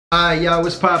Alright y'all,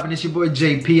 what's poppin'? It's your boy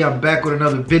JP. I'm back with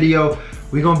another video.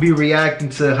 We're gonna be reacting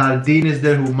to Jardines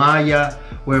del Humaya,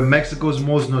 where Mexico's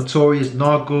most notorious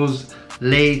narcos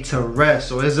lay to rest.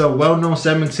 So it's a well-known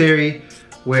cemetery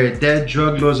where dead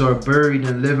drug lords are buried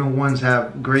and living ones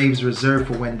have graves reserved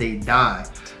for when they die.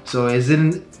 So it's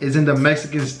in the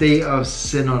Mexican state of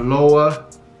Sinaloa.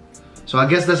 So I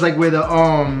guess that's like where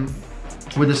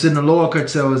the Sinaloa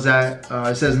cartel is at.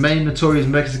 It says many notorious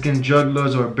Mexican drug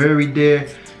lords are buried there,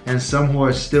 and some who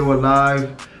are still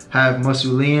alive have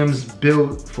mausoleums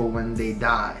built for when they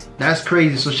die. That's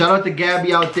crazy. So shout out to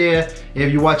Gabby out there.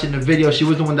 If you're watching the video, she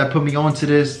was the one that put me onto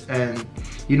this, and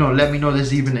you know, let me know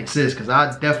this even exists, because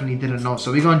I definitely didn't know.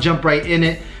 So we're gonna jump right in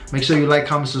it. Make sure you like,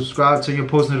 comment, subscribe, turn your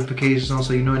post notifications on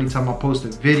so you know anytime I post a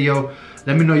video.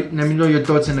 Let me know your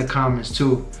thoughts in the comments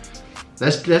too.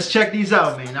 Let's check these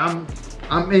out, man.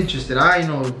 I'm interested. I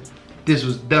know this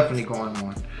was definitely going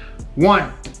on.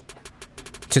 One.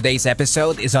 Today's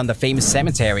episode is on the famous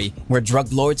cemetery where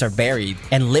drug lords are buried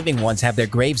and living ones have their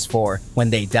graves for when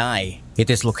they die. It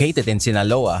is located in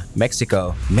Sinaloa,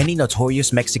 Mexico. Many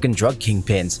notorious Mexican drug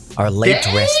kingpins are laid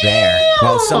to rest there,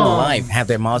 while some alive have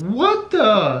their mausoleums. What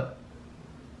the?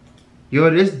 Yo,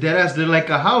 this deadass look like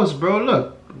a house, bro.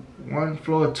 Look, 1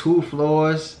 floor, 2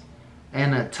 floors,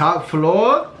 and a top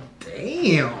floor.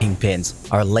 Damn. Kingpins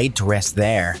are laid to rest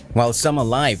there, while some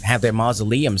alive have their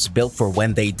mausoleums built for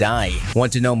when they die.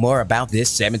 Want to know more about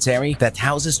this cemetery that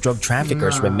houses drug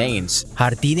traffickers' remains?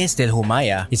 Jardines del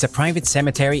Humaya is a private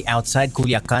cemetery outside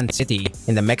Culiacan City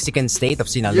in the Mexican state of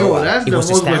Sinaloa. It was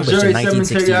established in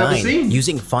 1969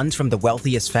 using funds from the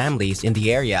wealthiest families in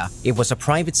the area. It was a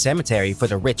private cemetery for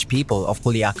the rich people of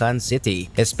Culiacan City,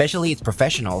 especially its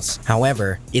professionals.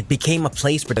 However, it became a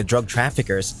place where the drug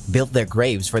traffickers built their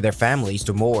graves for their families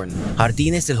to mourn.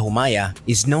 Jardines del Humaya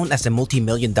is known as a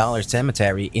multi-million-dollar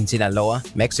cemetery in Sinaloa,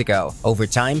 Mexico. Over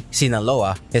time,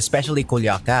 Sinaloa, especially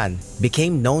Culiacan,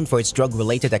 became known for its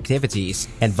drug-related activities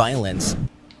and violence.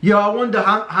 Yo, I wonder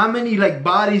how many like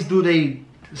bodies do they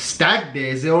stack there?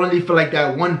 Is it only for like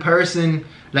that one person,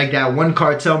 like that one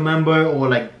cartel member, or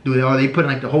like are they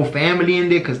putting like the whole family in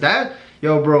there? Cause that,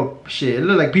 yo, bro, shit, it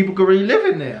look like people could really live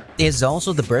in there. It is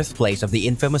also the birthplace of the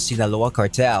infamous Sinaloa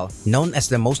Cartel, known as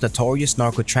the most notorious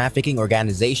narco-trafficking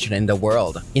organization in the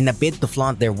world. In a bid to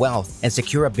flaunt their wealth and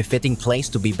secure a befitting place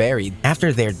to be buried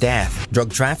after their death,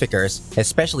 drug traffickers,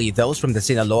 especially those from the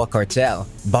Sinaloa Cartel,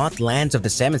 bought lands of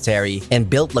the cemetery and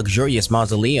built luxurious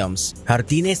mausoleums.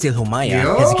 Jardines del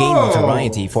Humaya has gained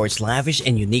notoriety for its lavish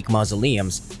and unique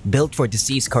mausoleums built for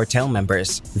deceased cartel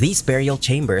members. These burial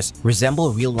chambers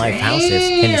resemble real-life houses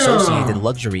and associated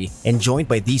luxury enjoyed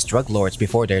by these drug lords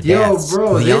before their deaths. Yo,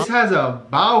 bro, this has a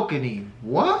balcony.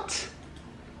 What?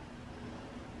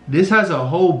 This has a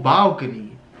whole balcony.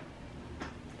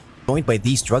 Joined by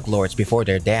these drug lords before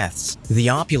their deaths. The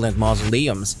opulent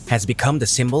mausoleums has become the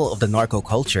symbol of the narco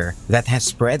culture that has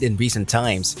spread in recent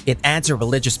times. It adds a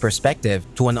religious perspective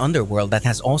to an underworld that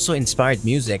has also inspired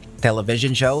music,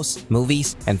 television shows,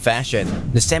 movies, and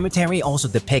fashion. The cemetery also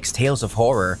depicts tales of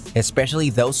horror, especially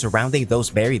those surrounding those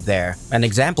buried there. An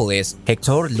example is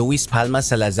Hector Luis Palma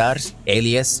Salazar's,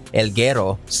 alias El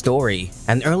Guerro, story,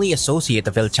 an early associate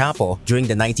of El Chapo during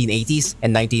the 1980s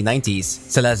and 1990s.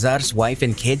 Salazar's wife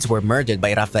and kids were murdered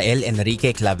by Rafael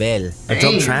Enrique Clavel, a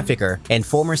drug trafficker and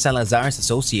former Salazar's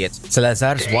associate.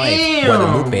 Salazar's wife,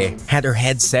 Guadalupe, had her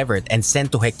head severed and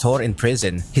sent to Hector in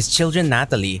prison. His children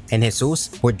Natalie and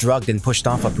Jesus were drugged and pushed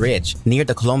off a bridge near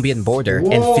the Colombian border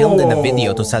and filmed in a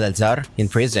video to Salazar in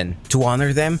prison. To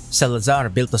honor them, Salazar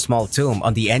built a small tomb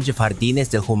on the edge of Jardines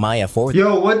del Humaya fort.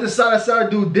 Yo, what the Salazar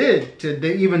dude did to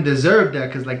they even deserve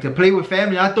that? Cause like to play with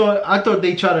family, I thought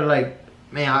they try to like,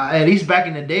 man, at least back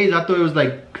in the days, I thought it was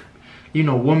like, you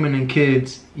know, women and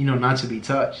kids, you know, not to be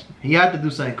touched. He had to do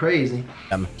something crazy.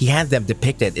 He had them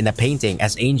depicted in a painting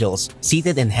as angels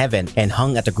seated in heaven and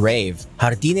hung at a grave.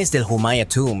 Jardines del Humaya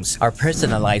tombs are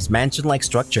personalized mansion-like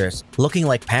structures looking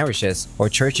like parishes or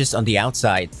churches on the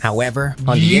outside. However,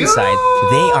 on the inside,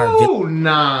 they are...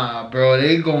 Nah, bro,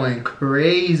 they going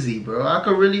crazy, bro. I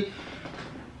could really...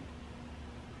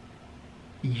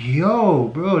 Yo,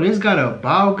 bro, this got a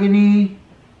balcony.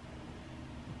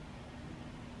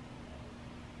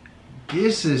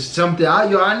 This is something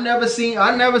I never seen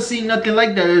nothing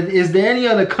like that. Is there any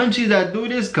other countries that do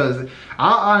this? Cause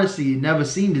I honestly never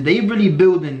seen it. They really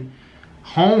building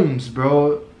homes,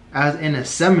 bro, as in a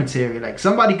cemetery. Like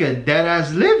somebody could dead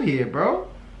ass live here, bro.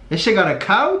 This shit got a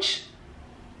couch?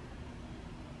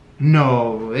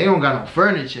 No, they don't got no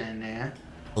furniture in there.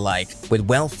 alike, with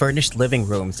well-furnished living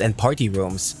rooms and party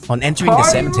rooms. On entering the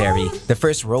cemetery, the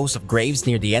first rows of graves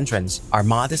near the entrance are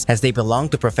modest as they belong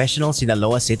to professional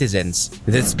Sinaloa citizens.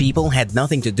 These people had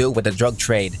nothing to do with the drug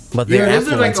trade, but their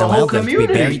affluence allowed them to be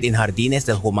buried in Jardines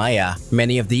del Humaya.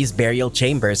 Many of these burial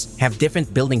chambers have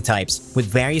different building types with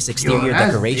various exterior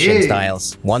decoration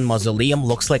styles. One mausoleum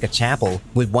looks like a chapel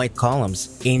with white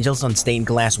columns, angels on stained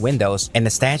glass windows, and a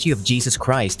statue of Jesus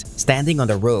Christ standing on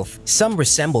the roof. Some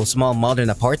resemble small modern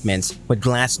apartments with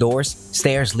glass doors,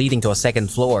 stairs leading to a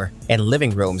second floor, and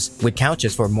living rooms with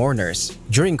couches for mourners.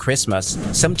 During Christmas,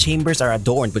 some chambers are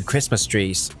adorned with Christmas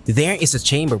trees. There is a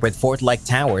chamber with fort-like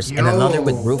towers and another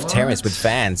with roof terrace with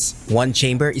fans. One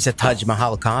chamber is a Taj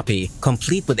Mahal copy,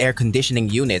 complete with air conditioning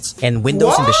units and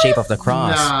windows in the shape of the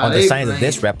cross on the side of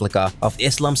this replica of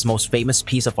Islam's most famous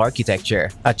piece of architecture.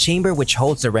 A chamber which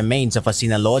holds the remains of a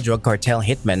Sinaloa drug cartel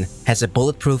hitman has a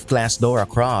bulletproof glass door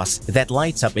across that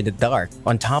lights up in the dark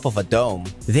on top of a dome.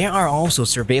 There are also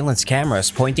surveillance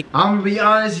cameras pointing— I'm gonna be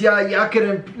honest, y'all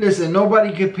couldn't listen.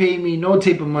 Nobody could pay me no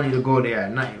type of money to go there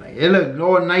at night. Like, it looked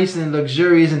all nice and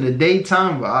luxurious in the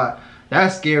daytime, but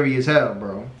that's scary as hell,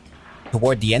 bro.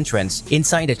 Toward the entrance,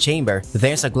 inside the chamber,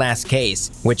 there's a glass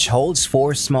case, which holds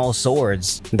 4 small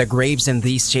swords. The graves in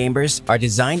these chambers are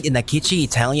designed in a kitschy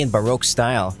Italian Baroque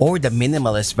style, or the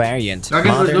minimalist variant,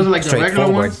 modern, like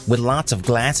straightforward, with lots of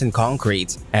glass and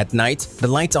concrete. At night, the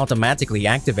lights automatically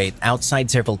activate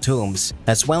outside several tombs,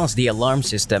 as well as the alarm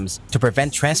systems to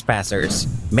prevent trespassers.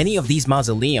 Many of these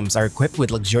mausoleums are equipped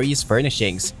with luxurious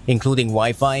furnishings, including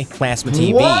Wi-Fi, plasma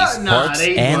TVs, parks,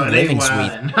 and living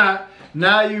suites.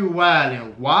 Now you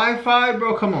wildin'. Wi-Fi,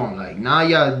 bro? Come on, like, now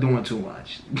y'all doing too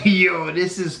much. Yo,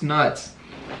 this is nuts.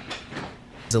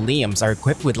 Mausoleums are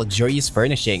equipped with luxurious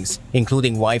furnishings,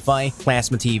 including Wi-Fi,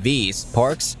 plasma TVs,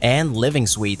 parks, and living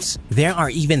suites. There are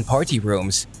even party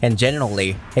rooms, and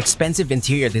generally, expensive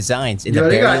interior designs in the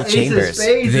burial chambers.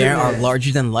 There are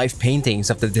larger-than-life paintings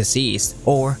of the deceased,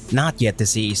 or not yet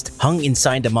deceased, hung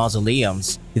inside the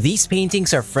mausoleums. These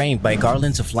paintings are framed by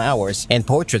garlands of flowers and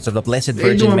portraits of the Blessed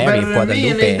Virgin Mary of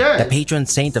Guadalupe, the patron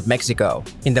saint of Mexico.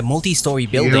 In the multi-story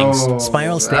buildings,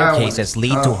 spiral staircases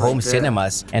lead to home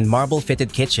cinemas and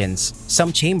marble-fitted kitchens.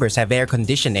 Some chambers have air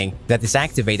conditioning that is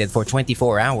activated for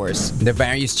 24 hours. The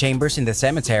various chambers in the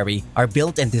cemetery are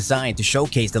built and designed to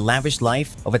showcase the lavish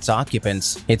life of its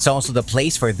occupants. It's also the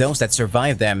place for those that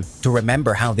survive them to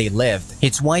remember how they lived.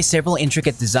 It's why several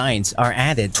intricate designs are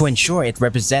added to ensure it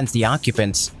represents the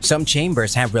occupants. Some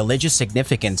chambers have religious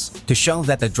significance to show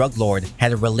that the drug lord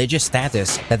had a religious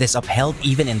status that is upheld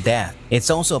even in death. It's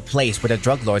also a place where the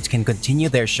drug lords can continue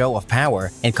their show of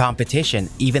power and competition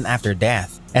even after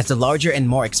death. As the larger and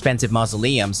more expensive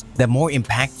mausoleums, the more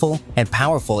impactful and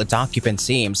powerful its occupant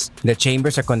seems. The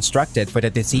chambers are constructed for the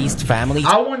deceased family.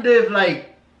 I wonder if,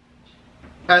 like,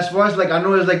 as far as, like, I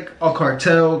know it's like a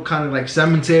cartel kind of like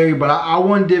cemetery, but I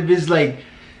wonder if it's like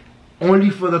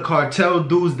only for the cartel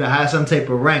dudes that have some type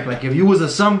of rank. Like, if you was a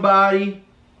somebody,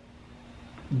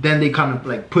 then they kind of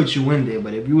like put you in there.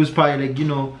 But if you was probably like, you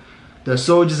know, the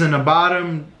soldiers in the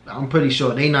bottom, I'm pretty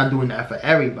sure they not doing that for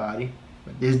everybody.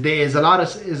 But there's a lot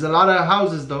of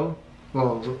houses though,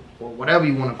 or whatever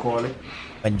you want to call it.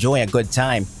 Enjoy a good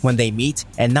time when they meet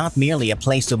and not merely a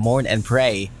place to mourn and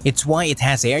pray. It's why it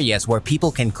has areas where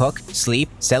people can cook, sleep,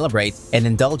 celebrate, and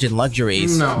indulge in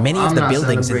luxuries. Many of the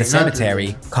buildings in the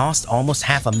cemetery cost almost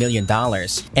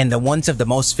 $500,000, and the ones of the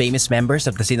most famous members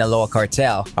of the Sinaloa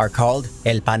cartel are called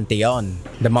El Panteon.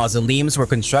 The mausoleums were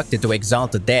constructed to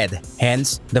exalt the dead,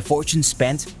 hence the fortune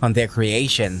spent on their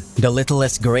creation. The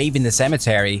littlest grave in the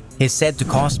cemetery is said to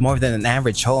cost more than an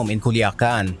average home in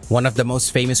Culiacan. One of the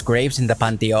most famous graves in the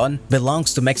Panteon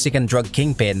belongs to Mexican drug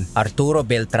kingpin Arturo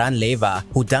Beltran Leyva,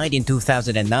 who died in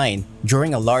 2009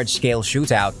 during a large-scale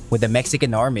shootout with the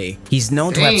Mexican army. He's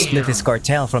known to have split his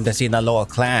cartel from the Sinaloa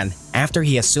clan after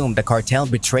he assumed the cartel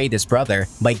betrayed his brother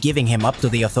by giving him up to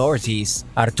the authorities.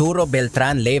 Arturo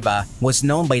Beltran Leyva was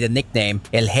known by the nickname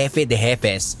El Jefe de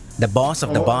Jefes, the boss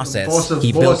of the bosses.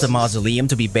 He built a mausoleum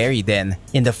to be buried in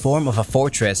the form of a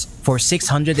fortress for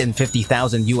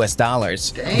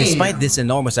 $650,000. Despite this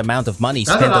enormous amount of money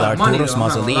spent on Arturo's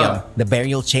mausoleum, the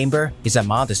burial chamber is a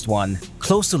modest one.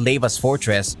 Close to Leyva's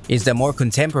fortress is the more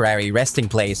contemporary resting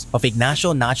place of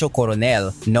Ignacio Nacho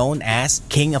Coronel, known as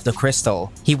King of the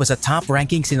Crystal. He was a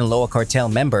top-ranking Sinaloa cartel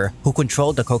member who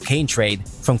controlled the cocaine trade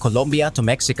from Colombia to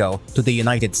Mexico to the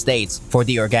United States for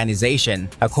the organization.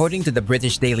 According to the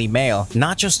British Daily female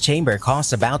Nachos chamber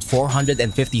costs about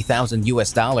 $450,000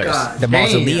 US. The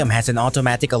mausoleum has an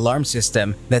automatic alarm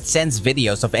system that sends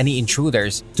videos of any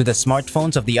intruders to the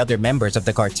smartphones of the other members of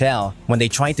the cartel when they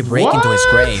try to break into his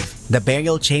grave. The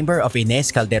burial chamber of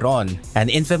Inés Calderon, an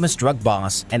infamous drug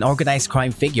boss and organized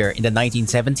crime figure in the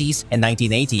 1970s and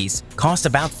 1980s, cost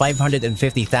about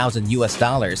 $550,000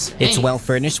 US. It's well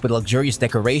furnished with luxurious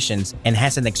decorations and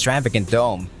has an extravagant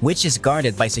dome, which is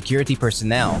guarded by security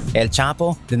personnel. El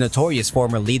Chapo, the notorious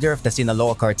former leader of the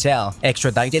Sinaloa cartel,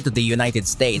 extradited to the United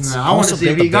States, also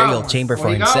built a burial chamber for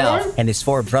himself and his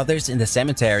 4 brothers in the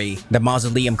cemetery. The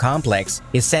mausoleum complex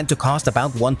is said to cost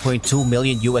about $1.2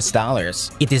 million US.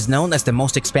 It is known as the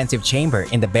most expensive chamber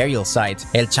in the burial site.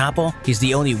 El Chapo is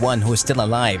the only one who is still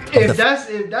alive. If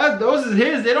those is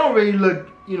his, they don't really look,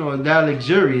 you know, that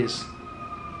luxurious.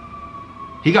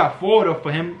 He got 4 though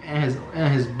for him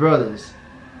and his brothers.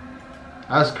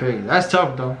 That's crazy. That's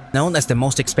tough though. Known as the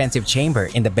most expensive chamber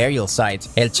in the burial site,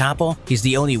 El Chapo is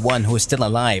the only one who is still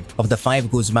alive of the 5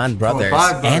 Guzman brothers,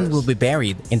 and will be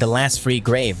buried in the last free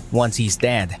grave once he's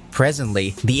dead.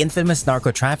 Presently, the infamous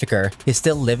narco trafficker is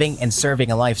still living and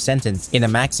serving a life sentence in a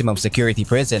maximum security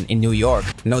prison in New York.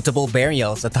 Notable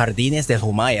burials at Jardines de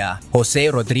Humaya: Jose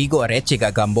Rodrigo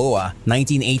Arechiga Gamboa,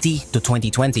 1980 to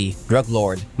 2020, drug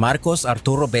lord. Marcos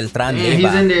Arturo Beltran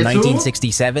Leyva,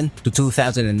 1967 to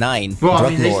 2009,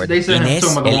 drug lord. Inés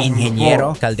El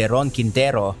Ingeniero Calderon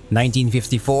Quintero,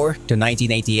 1954 to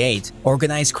 1988,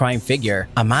 organized crime figure.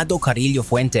 Amado Carrillo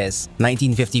Fuentes,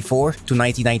 1954 to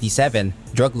 1997,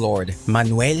 drug lord.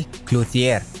 Manuel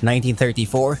Cloutier,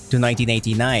 1934 to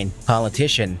 1989,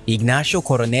 politician. Ignacio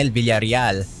Coronel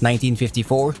Villarreal,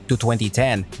 1954 to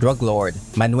 2010, drug lord.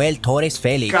 Manuel Torres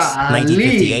Felix,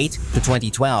 1958 to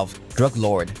 2012, drug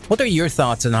lord. What are your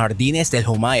thoughts on Jardines del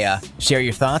Humaya? Share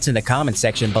your thoughts in the comment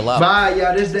section below. Bye,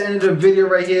 y'all. This is the end of the video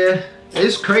right here.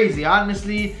 It's crazy.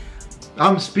 Honestly,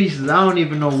 I'm speechless. I don't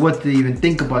even know what to even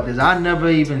think about this. I never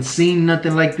even seen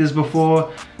nothing like this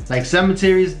before. Like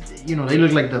cemeteries, you know, they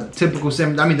look like the typical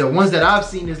cemetery. I mean, the ones that I've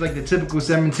seen is like the typical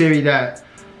cemetery that,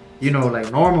 you know, like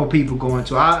normal people go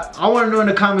into. I want to know in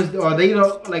the comments, are they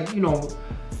like, you know,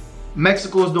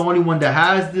 Mexico is the only one that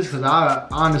has this? Because I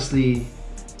honestly,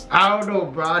 I don't know,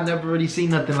 bro. I never really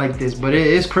seen nothing like this, but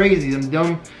it's crazy.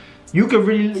 You could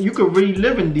really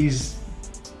live in these.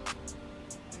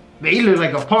 They look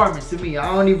like apartments to me. I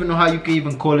don't even know how you can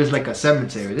even call this like a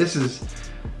cemetery. This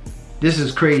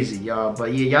is crazy, y'all.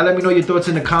 But yeah, y'all let me know your thoughts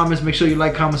in the comments. Make sure you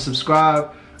like, comment,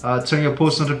 subscribe. Turn your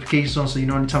post notifications on so you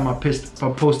know anytime I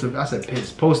post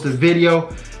a video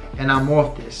and I'm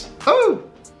off this. Oh!